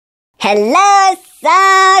Hello,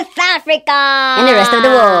 South Africa! And the rest of the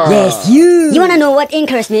world. Yes, you! You wanna know what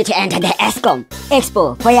encouraged me to enter the Eskom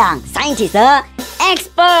Expo for Young Scientists,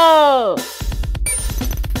 Expo!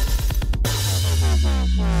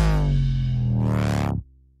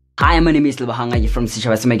 Hi, my name is Lubahanga from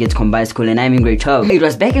mysticjaarse Combined School and I'm in grade 12. It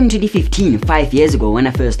was back in 2015, 5 years ago, when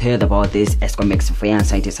I first heard about this Eskom Expo for Young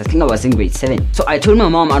Scientists. I think I was in grade 7. So I told my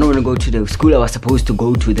mom I don't want to go to the school I was supposed to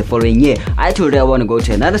go to the following year. I told her I want to go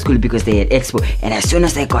to another school because they had Expo, and as soon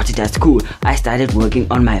as I got to that school, I started working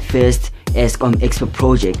on my first Eskom Expo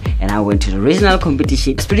project, and I went to the regional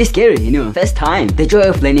competition. It's pretty scary, you know, first time. The joy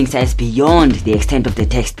of learning science beyond the extent of the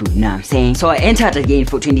textbook, you know what I'm saying? So I entered again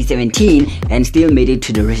for 2017 and still made it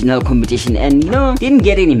to the regional competition, and you know, didn't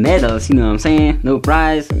get any medals, you know what I'm saying? No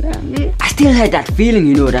prize. I still had that feeling,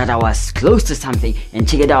 you know, that I was close to something. And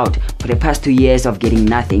check it out, for the past 2 years of getting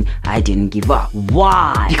nothing, I didn't give up.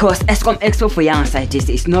 Why? Because Eskom Expo for Young Scientists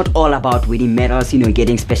is not all about winning medals, you know,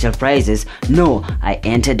 getting special prizes. No, I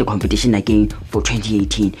entered the competition again for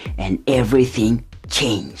 2018 and everything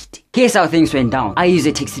changed. Here's how things went down. I use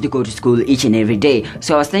a taxi to go to school each and every day,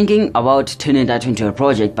 so I was thinking about turning that into a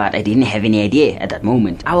project, but I didn't have any idea at that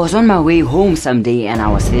moment. I was on my way home someday and I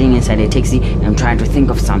was sitting inside a taxi and trying to think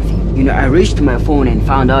of something. You know, I reached my phone and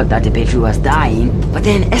found out that the battery was dying. But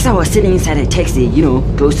then as I was sitting inside a taxi, you know,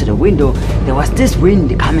 close to the window, there was this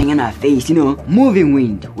wind coming in our face, you know, moving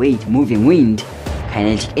wind. Wait, moving wind.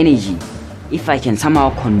 Kinetic energy. If I can somehow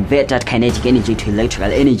convert that kinetic energy to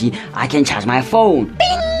electrical energy, I can charge my phone.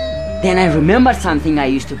 Bing! Then I remembered something I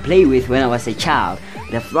used to play with when I was a child,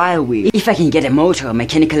 the flywheel. If I can get a motor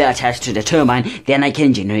mechanically attached to the turbine, then I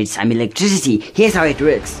can generate some electricity. Here's how it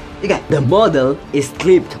works. Okay. The model is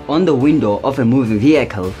clipped on the window of a moving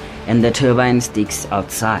vehicle and the turbine sticks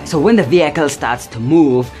outside. So when the vehicle starts to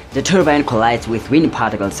move, the turbine collides with wind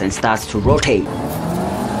particles and starts to rotate.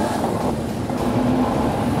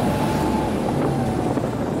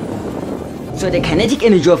 So the kinetic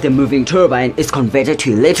energy of the moving turbine is converted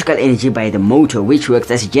to electrical energy by the motor, which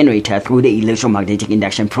works as a generator through the electromagnetic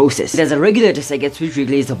induction process. There's a regulator circuit which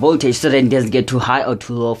regulates the voltage so that it doesn't get too high or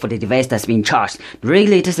too low for the device that's being charged. The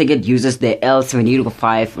regulator circuit uses the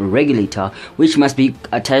L705 regulator, which must be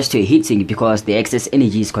attached to a heatsink because the excess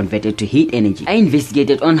energy is converted to heat energy. I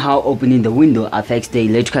investigated on how opening the window affects the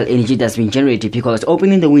electrical energy that's being generated, because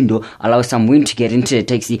opening the window allows some wind to get into the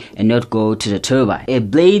taxi and not go to the turbine. A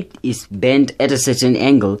blade is bent at a certain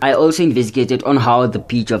angle. I also investigated on how the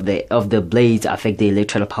pitch of the blades affect the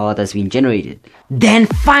electrical power that's being generated. Then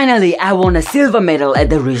finally I won a silver medal at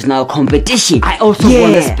the regional competition. I also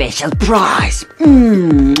won a special prize.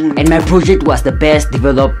 And my project was the best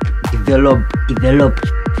developed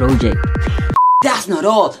project. That's not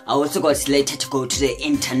all. I also got selected to go to the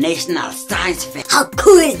International Science Fair. How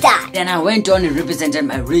cool is that? Then I went on and represented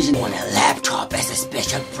my region on a laptop as a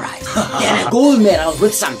special prize. Then a gold medal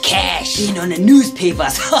with some cash in on the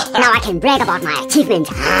newspapers. Now I can brag about my achievements.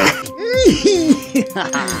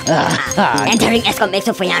 Entering Eskom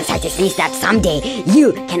Expo for Young Scientists means that someday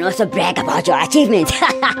you can also brag about your achievements.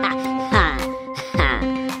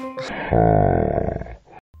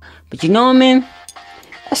 But you know, man,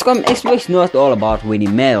 Eskom Expo is not all about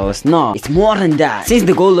winning medals, no, it's more than that. Since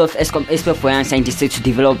the goal of Eskom Expo for Young Scientists is to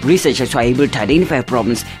develop researchers who are able to identify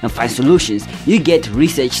problems and find solutions, you get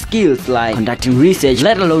research skills like conducting research,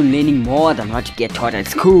 let alone learning more than what you get taught at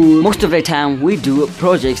school. Most of the time, we do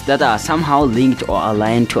projects that are somehow linked or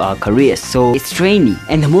aligned to our careers, so it's training.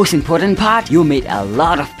 And the most important part, you meet a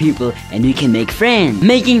lot of people and you can make friends.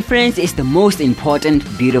 Making friends is the most important,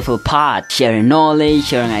 beautiful part. Sharing knowledge,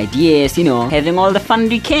 sharing ideas, you know, having all the fun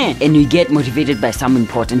you can. And you get motivated by some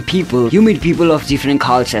important people. You meet people of different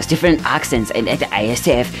cultures, different accents, and at the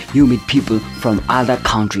ISF, you meet people from other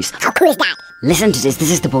countries. How cool is that? Listen to this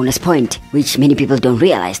is the bonus point, which many people don't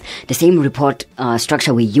realize. The same report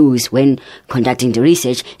structure we use when conducting the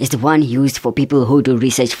research is the one used for people who do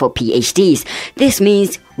research for PhDs. This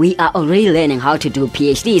means we are already learning how to do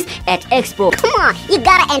PhDs at Expo. Come on, you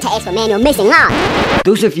gotta enter Expo, man, you're missing out.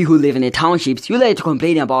 Those of you who live in the townships, you like to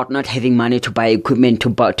complain about not having money to buy equipment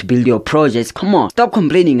to build your projects. Come on, stop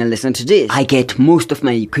complaining and listen to this. I get most of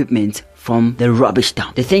my equipment from the rubbish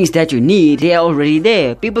dump. The things that you need, they are already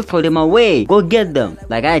there. People throw them away. Go get them,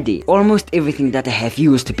 like I did. Almost everything that I have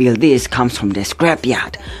used to build this comes from the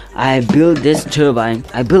scrapyard. I built this turbine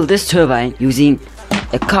using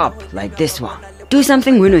a cup like this one. Do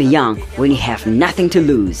something when you're young, when you have nothing to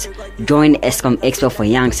lose. Join Eskom Expo for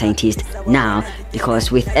Young Scientists now,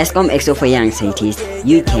 because with Eskom Expo for Young Scientists,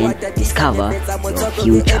 you can discover your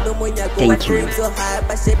future. Thank you.